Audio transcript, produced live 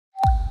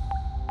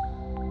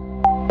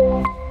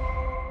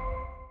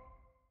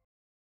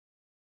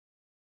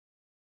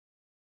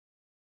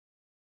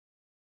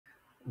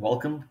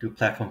Welcome to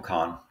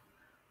PlatformCon.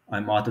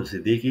 I'm Atul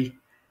Siddiqui,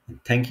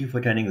 and thank you for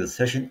attending the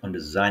session on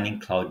designing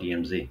Cloud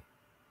DMZ.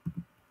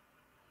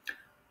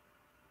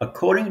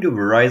 According to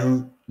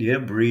Verizon's data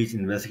breach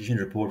investigation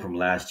report from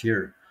last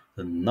year,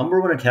 the number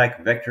one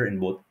attack vector in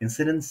both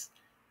incidents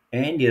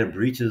and data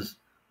breaches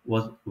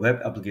was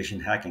web application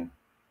hacking.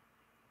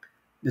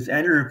 This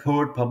annual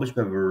report, published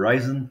by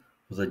Verizon,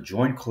 was a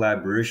joint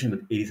collaboration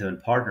with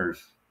 87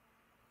 partners.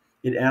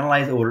 It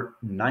analyzed over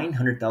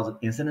 900,000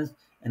 incidents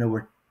and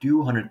over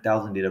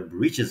 200,000 data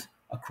breaches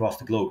across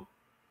the globe.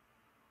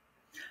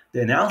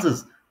 The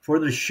analysis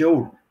further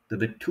showed that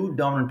the two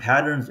dominant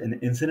patterns in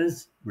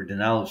incidents were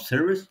denial of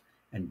service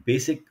and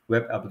basic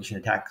web application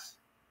attacks.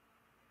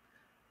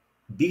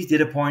 These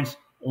data points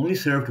only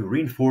serve to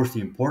reinforce the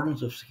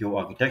importance of secure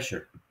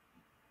architecture.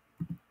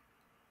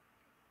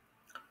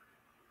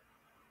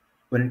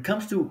 When it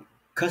comes to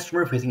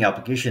customer-facing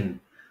application,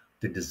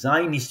 the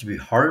design needs to be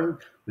hardened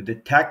with the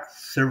attack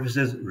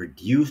surfaces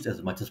reduced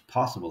as much as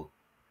possible.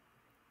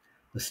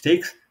 The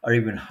stakes are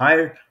even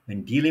higher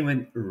when dealing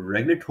with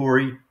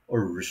regulatory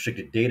or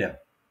restricted data.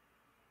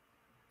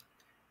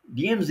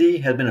 DMZ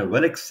has been a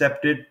well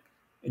accepted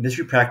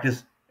industry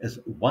practice as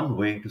one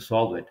way to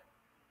solve it.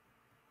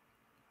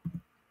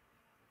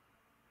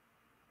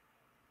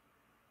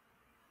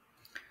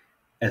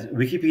 As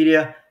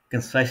Wikipedia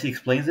concisely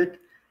explains it,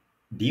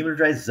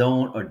 demilitarized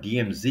zone or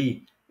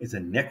DMZ is a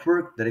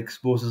network that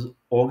exposes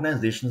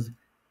organizations'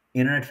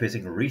 internet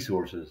facing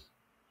resources.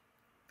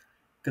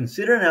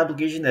 Consider an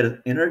application that is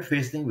internet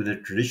facing with a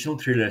traditional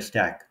three layer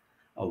stack: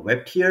 a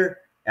web tier,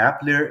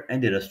 app layer, and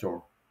data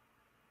store.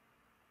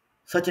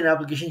 Such an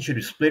application should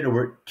be split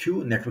over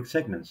two network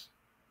segments.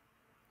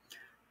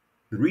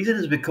 The reason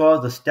is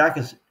because the stack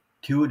has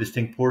two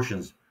distinct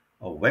portions: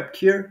 a web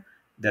tier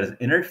that is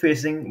internet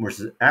facing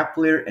versus app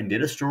layer and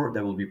data store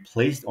that will be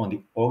placed on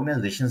the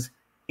organization's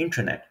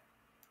intranet.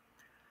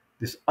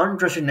 This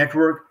untrusted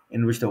network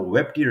in which the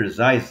web tier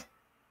resides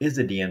is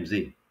the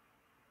DMZ.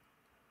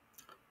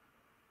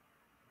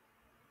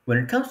 When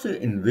it comes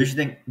to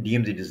envisioning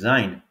DMZ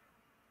design,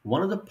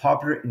 one of the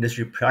popular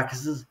industry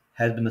practices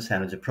has been the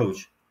sandwich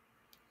approach: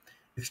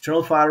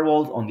 external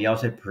firewalls on the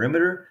outside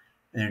perimeter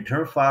and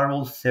internal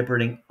firewalls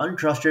separating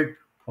untrusted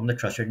from the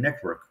trusted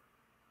network.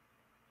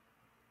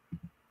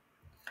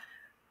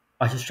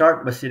 I should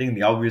start by stating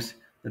the obvious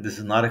that this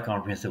is not a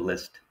comprehensive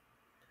list.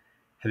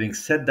 Having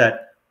said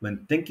that,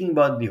 when thinking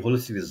about the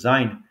holistic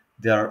design,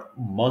 there are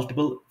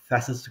multiple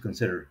facets to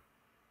consider.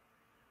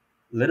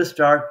 Let us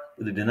start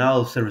with the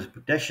denial of service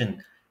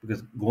protection,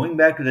 because going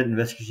back to that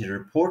investigation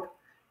report,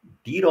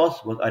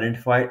 DDoS was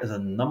identified as a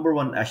number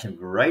one action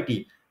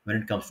variety when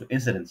it comes to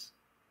incidents.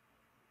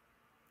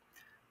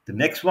 The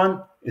next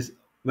one is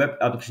Web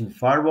Application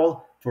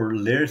Firewall for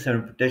Layer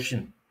 7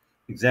 protection,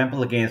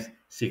 example against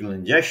SQL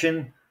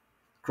injection,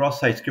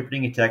 cross-site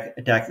scripting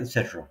attacks,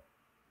 etc.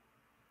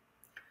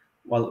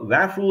 While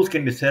WAF rules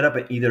can be set up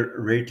in either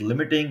rate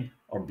limiting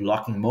or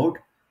blocking mode,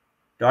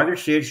 target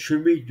states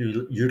should be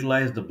to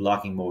utilize the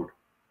blocking mode.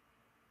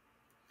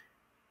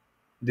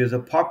 There's a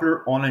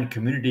popular online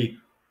community,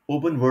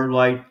 Open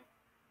Worldwide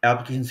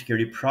Application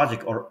Security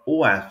Project or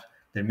OAS,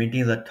 that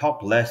maintains a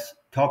top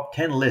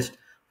 10 list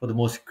for the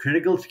most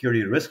critical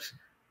security risks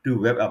to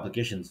web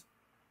applications.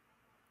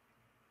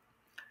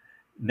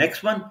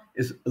 Next one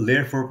is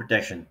Layer 4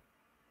 protection.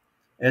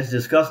 As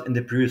discussed in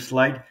the previous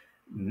slide,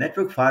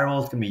 network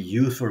firewalls can be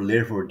used for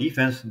layer 4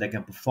 defense that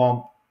can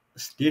perform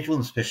stateful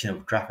inspection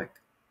of traffic.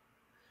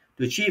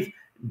 To achieve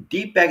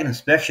deep packet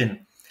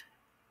inspection,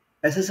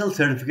 SSL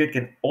certificate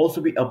can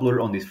also be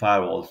uploaded on these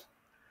firewalls.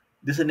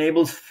 This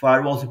enables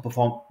firewalls to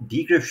perform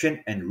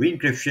decryption and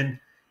re-encryption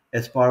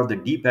as part of the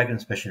deep packet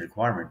inspection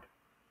requirement.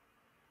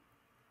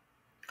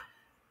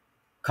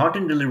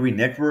 Content Delivery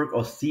Network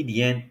or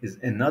CDN is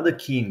another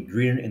key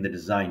ingredient in the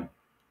design.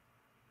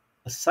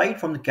 Aside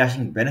from the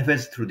caching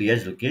benefits through the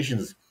edge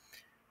locations,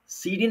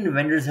 CDN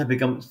vendors have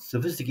become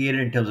sophisticated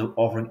in terms of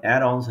offering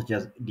add-ons such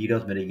as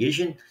DDoS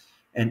mitigation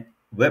and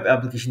web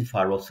application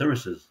firewall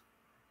services.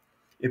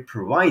 It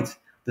provides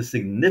the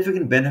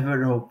significant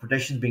benefit of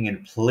protections being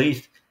in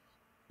place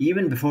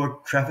even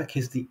before traffic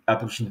hits the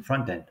application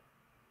front end.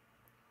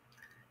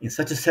 In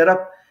such a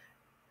setup,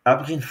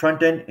 application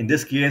front end, in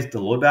this case the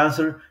load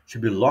balancer,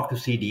 should be locked to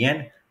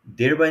CDN,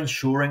 thereby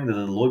ensuring that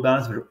the load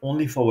balancer will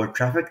only forward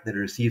traffic that it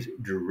receives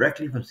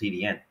directly from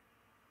CDN.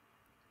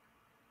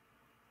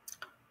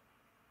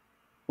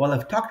 While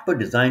I've talked about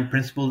design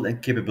principles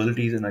and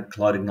capabilities in a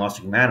cloud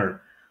agnostic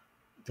manner,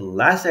 the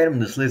last item on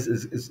this list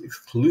is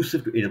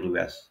exclusive to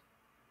AWS.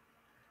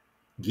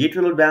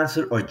 Gateway Load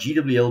Balancer or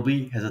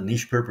GWLB has a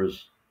niche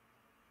purpose.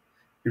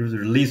 It was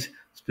released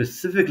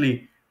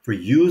specifically for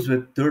use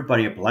with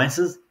third-party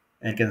appliances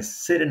and can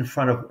sit in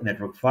front of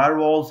network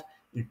firewalls,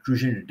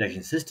 intrusion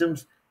detection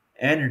systems,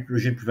 and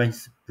intrusion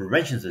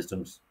prevention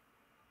systems.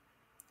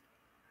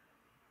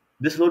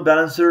 This load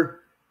balancer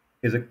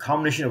is a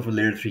combination of a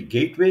layer 3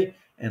 gateway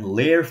and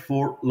layer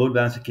 4 load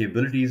balancer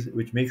capabilities,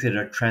 which makes it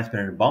a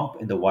transparent bump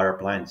in the wire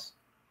appliance.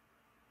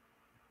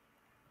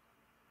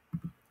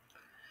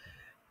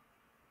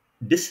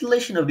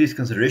 Distillation of these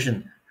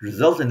considerations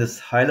results in this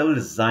high-level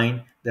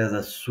design that has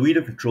a suite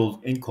of controls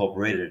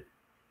incorporated.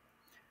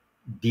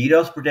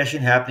 DDoS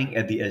protection happening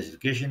at the edge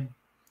location,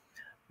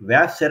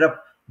 WAF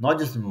setup not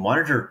just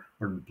monitor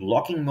but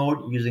blocking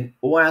mode using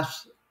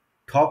OWASP's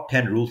top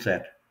 10 rule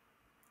set,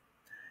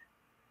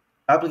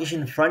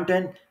 application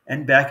front-end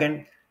and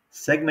back-end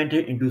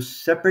segmented into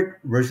separate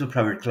virtual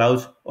private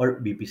clouds or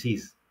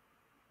VPCs.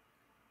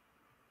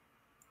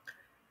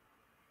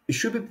 It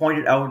should be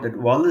pointed out that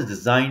while this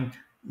design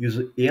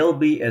uses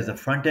ALB as the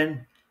front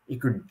end,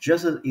 it could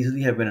just as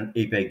easily have been an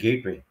API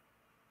gateway.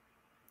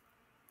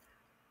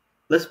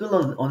 Let's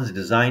build on this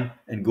design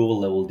and go a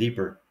level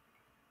deeper.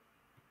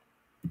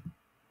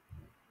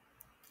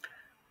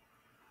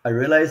 I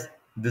realize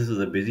this is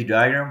a busy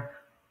diagram,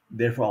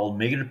 therefore I'll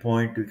make it a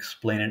point to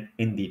explain it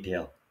in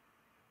detail.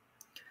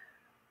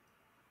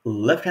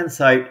 Left-hand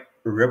side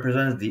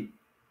represents the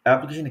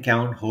application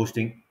account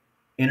hosting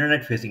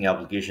internet-facing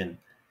application.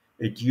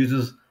 It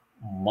uses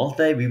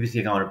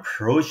multi-VPC account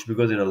approach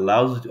because it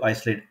allows us to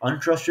isolate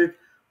untrusted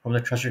from the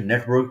trusted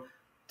network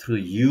through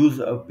the use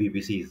of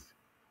VPCs.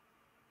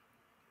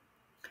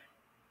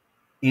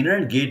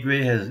 Internet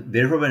gateway has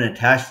therefore been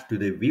attached to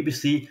the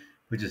VPC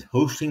which is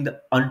hosting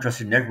the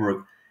untrusted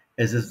network,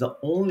 as is the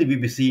only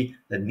VPC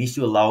that needs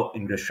to allow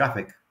ingress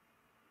traffic.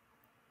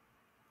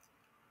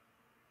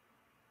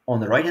 On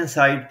the right hand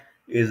side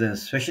is an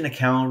inspection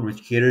account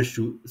which caters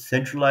to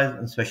centralized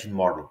inspection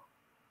model.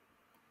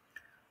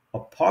 A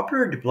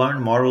popular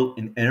deployment model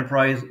in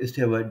enterprise is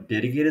to have a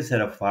dedicated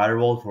set of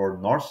firewalls for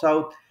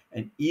north-south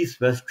and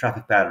east-west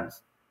traffic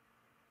patterns.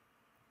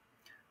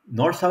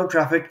 North-south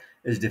traffic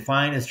is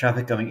defined as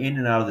traffic coming in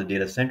and out of the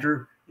data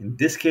center, in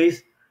this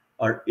case,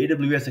 our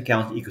AWS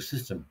accounts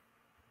ecosystem.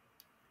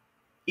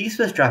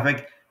 East-west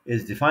traffic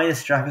is defined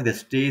as traffic that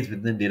stays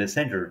within the data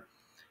center.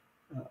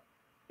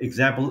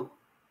 Example,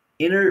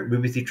 inner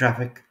VPC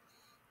traffic,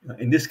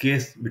 in this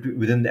case,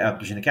 within the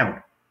application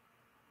account.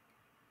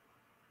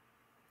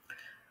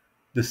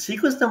 The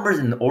sequence numbers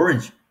in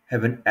orange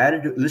have been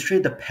added to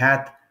illustrate the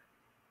path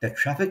that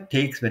traffic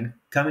takes when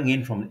coming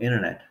in from the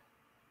internet.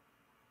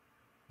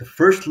 The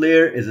first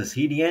layer is a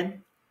CDN,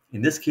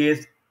 in this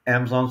case,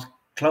 Amazon's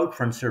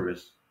CloudFront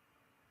service.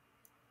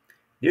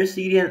 Their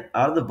CDN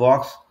out of the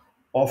box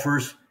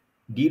offers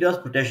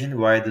DDoS protection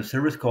via the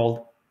service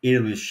called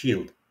AWS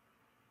Shield.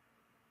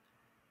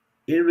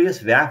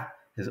 AWS WAF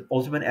has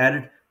also been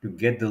added to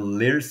get the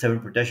layer 7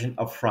 protection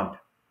up front.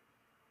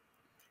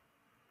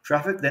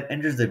 Traffic that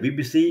enters the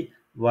VPC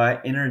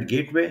via internet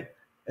gateway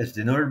is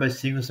denoted by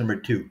sequence number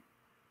 2.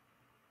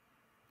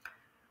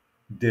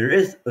 There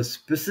is a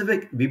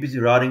specific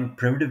VPC routing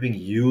primitive being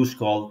used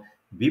called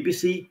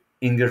VPC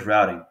ingress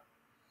routing.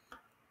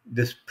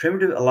 This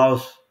primitive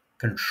allows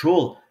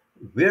control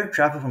where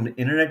traffic from the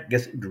internet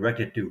gets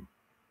directed to.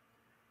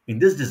 In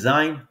this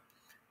design,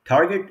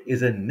 target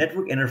is a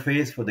network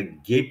interface for the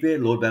gateway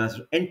load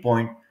balancer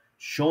endpoint,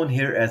 shown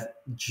here as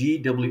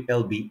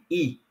GWLB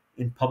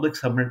in public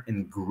subnet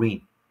in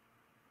green.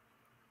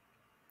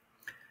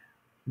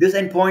 This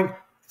endpoint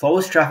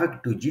forwards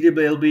traffic to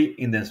GWLB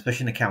in the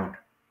inspection account.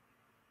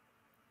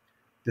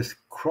 This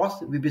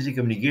cross VPC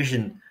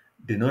communication,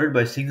 denoted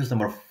by sequence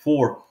number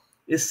 4,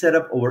 is set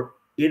up over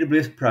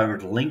AWS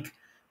Private Link,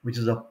 which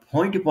is a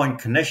point-to-point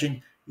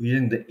connection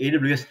using the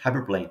AWS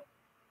hyperplane.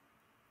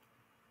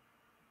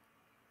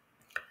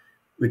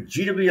 With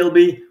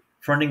GWLB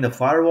fronting the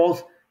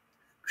firewalls,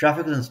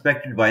 traffic is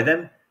inspected by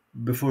them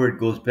before it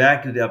goes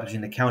back to the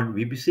application account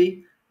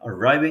VPC,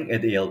 arriving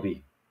at the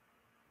ALB.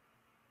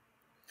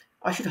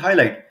 I should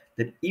highlight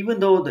that even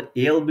though the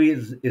ALB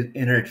is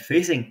internet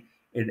facing,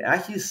 it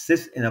actually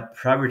sits in a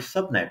private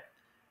subnet,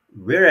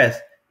 whereas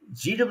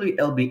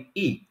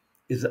GWLB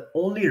is the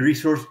only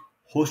resource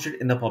hosted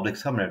in the public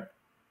subnet.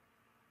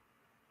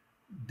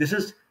 This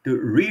is to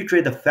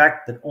reiterate the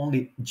fact that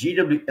only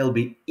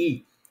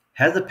GWLB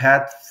has a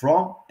path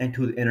from and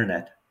to the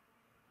internet.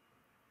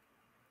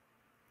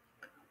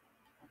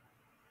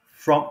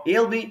 From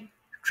ALB,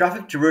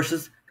 traffic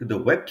traverses to the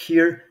web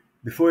tier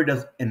before it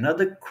does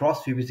another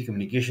cross VPC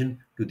communication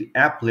to the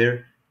app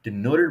layer,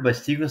 denoted by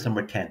sequence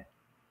number 10.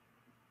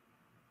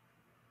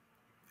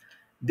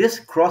 This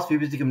cross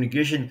VPC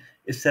communication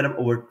is set up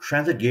over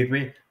Transit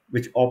Gateway,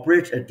 which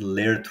operates at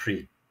layer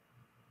 3.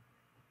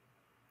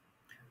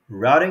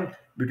 Routing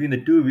between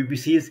the two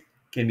VPCs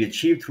can be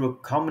achieved through a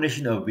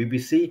combination of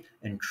VPC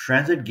and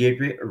Transit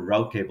Gateway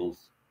route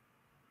tables.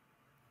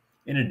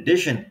 In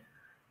addition,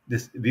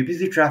 this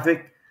VPC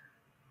traffic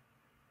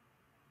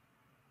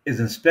is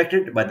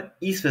inspected by the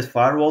east-west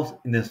firewalls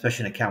in the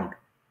inspection account.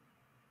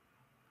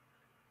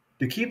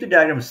 To keep the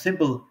diagram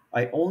simple,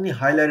 I only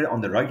highlighted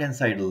on the right-hand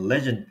side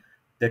legend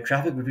that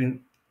traffic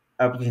between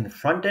application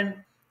front-end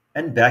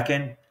and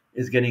back-end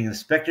is getting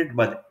inspected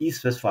by the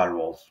east-west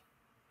firewalls.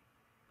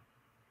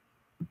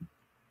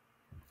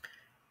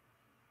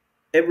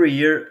 Every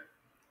year,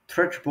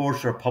 threat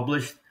reports are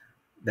published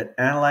that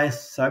analyze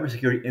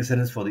cybersecurity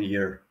incidents for the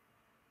year.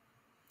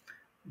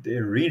 They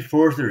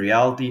reinforce the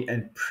reality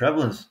and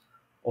prevalence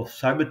of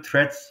cyber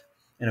threats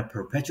and a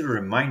perpetual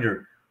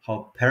reminder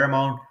how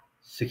paramount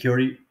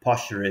security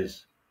posture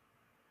is.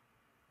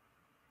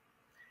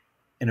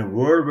 In a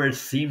world where it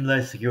seems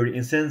like security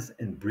incidents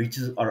and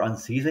breaches are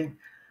unceasing,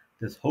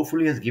 this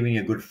hopefully has given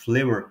you a good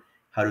flavor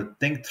how to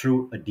think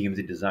through a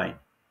DMZ design.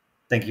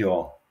 Thank you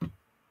all.